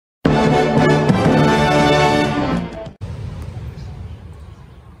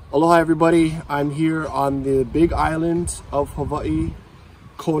Aloha everybody, I'm here on the big island of Hawaii,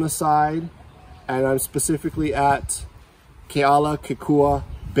 Kona side, and I'm specifically at Kealakekua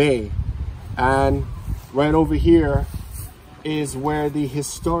Bay. And right over here is where the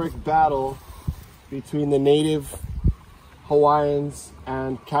historic battle between the native Hawaiians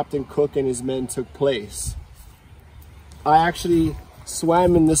and Captain Cook and his men took place. I actually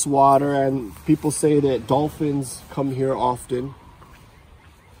swam in this water, and people say that dolphins come here often.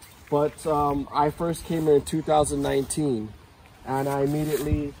 But I first came here in 2019, and I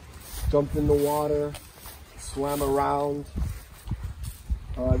immediately jumped in the water, swam around.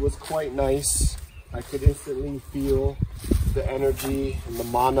 It was quite nice. I could instantly feel the energy and the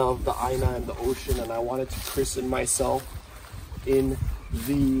mana of the Aina and the ocean, and I wanted to christen myself in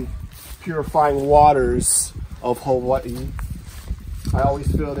the purifying waters of Hawaii. I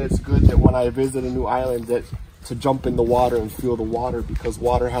always feel that it's good that when I visit a new island to jump in the water and feel the water, because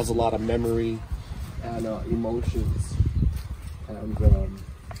water has a lot of memory and emotions, and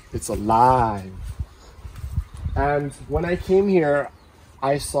it's alive. And when I came here,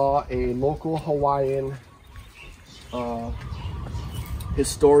 I saw a local Hawaiian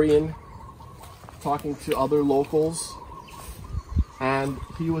historian talking to other locals, and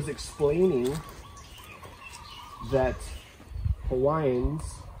he was explaining that Hawaiians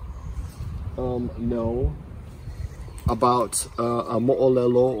know about a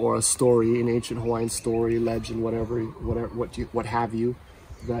mo'olelo, or a story, an ancient Hawaiian story, legend, what have you,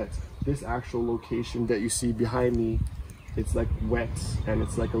 that this actual location that you see behind me, it's like wet and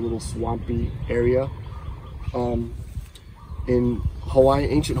it's like a little swampy area. In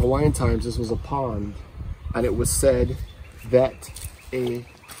ancient Hawaiian times, this was a pond, and it was said that a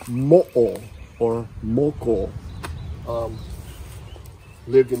mo'o or moko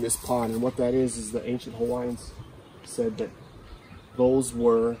lived in this pond. And what that is the ancient Hawaiians said that those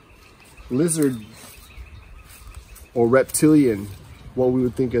were lizard or reptilian, what we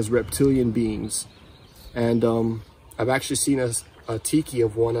would think as reptilian beings. And I've actually seen a tiki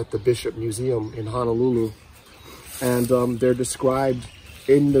of one at the Bishop Museum in Honolulu, and they're described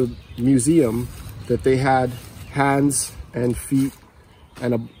in the museum that they had hands and feet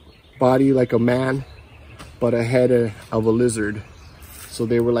and a body like a man, but a head of a lizard. So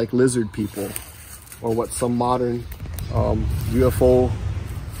they were like lizard people, or what some modern UFO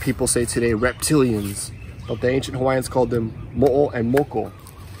people say today, reptilians. But the ancient Hawaiians called them mo'o and moko.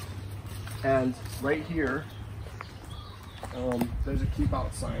 And right here, there's a keep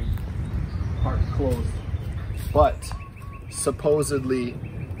out sign, park closed. But supposedly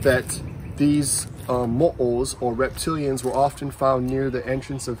that these mo'os or reptilians were often found near the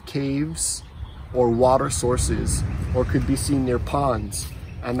entrance of caves or water sources, or could be seen near ponds.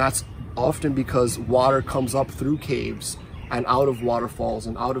 And that's often because water comes up through caves and out of waterfalls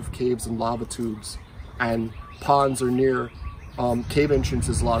and out of caves and lava tubes, and ponds are near cave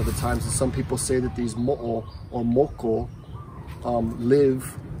entrances a lot of the times. And some people say that these mo'o or moko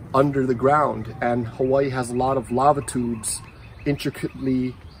live under the ground, and Hawaii has a lot of lava tubes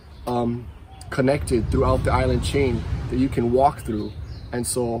intricately connected throughout the island chain that you can walk through. And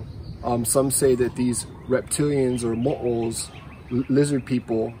so some say that these reptilians or mo'os, lizard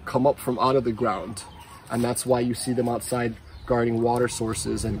people, come up from out of the ground, and that's why you see them outside guarding water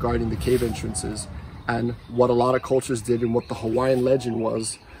sources and guarding the cave entrances. And what a lot of cultures did, and what the Hawaiian legend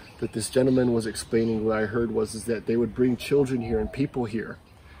was that this gentleman was explaining, what I heard was, is that they would bring children here and people here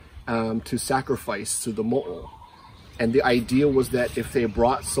to sacrifice to the mo'o. And the idea was that if they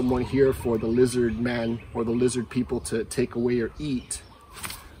brought someone here for the lizard man or the lizard people to take away or eat,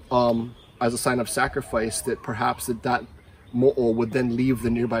 as a sign of sacrifice, that perhaps that mo'o would then leave the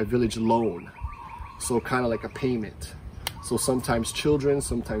nearby village alone. So kind of like a payment. So sometimes children,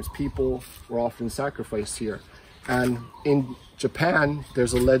 sometimes people were often sacrificed here. And in Japan,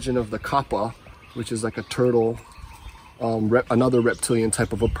 there's a legend of the kappa, which is like a turtle, another reptilian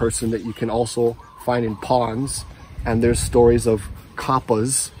type of a person that you can also find in ponds. And there's stories of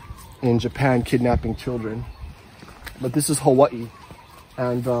kappas in Japan kidnapping children. But this is Hawaii.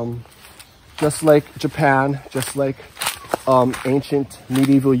 And just like Japan, just like ancient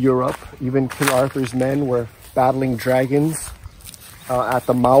medieval Europe, even King Arthur's men were battling dragons at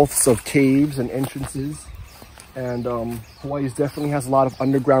the mouths of caves and entrances. And Hawaii definitely has a lot of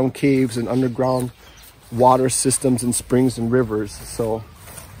underground caves and underground water systems and springs and rivers. So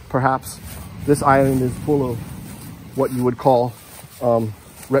perhaps this island is full of what you would call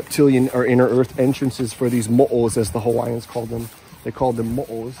reptilian or inner earth entrances for these mo'os, as the Hawaiians called them. They called them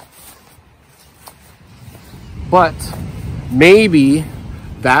mo'os. But maybe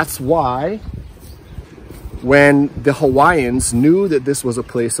that's why when the Hawaiians knew that this was a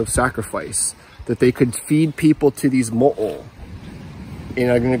place of sacrifice, that they could feed people to these mo'o in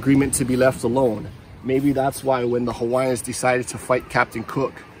an agreement to be left alone. Maybe that's why when the Hawaiians decided to fight Captain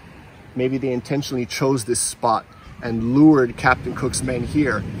Cook, maybe they intentionally chose this spot and lured Captain Cook's men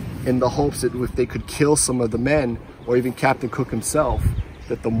here in the hopes that if they could kill some of the men, or even Captain Cook himself,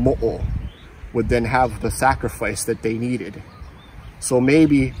 that the mo'o would then have the sacrifice that they needed. So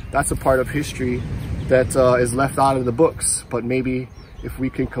maybe that's a part of history that is left out of the books, but maybe if we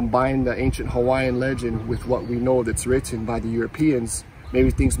can combine the ancient Hawaiian legend with what we know that's written by the Europeans, maybe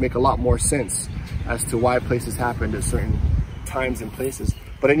things make a lot more sense as to why places happened at certain times and places.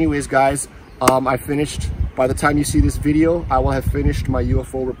 But anyways, guys, I finished. By the time you see this video, I will have finished my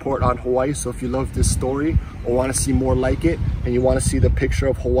UFO report on Hawaii. So if you love this story or want to see more like it, and you want to see the picture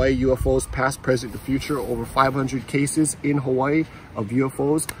of Hawaii UFOs past, present, and future, over 500 cases in Hawaii of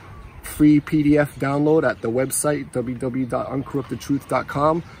UFOs, free PDF download at the website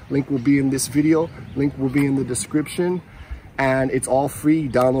www.uncorruptedtruth.com. Link will be in this video, link will be in the description, and it's all free.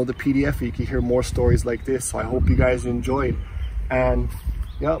 Download the PDF, you can hear more stories like this. So I hope you guys enjoyed, and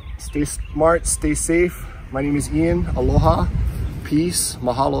yep, stay smart, stay safe. My name is Ian. Aloha, peace,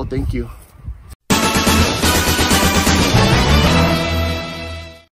 mahalo, thank you.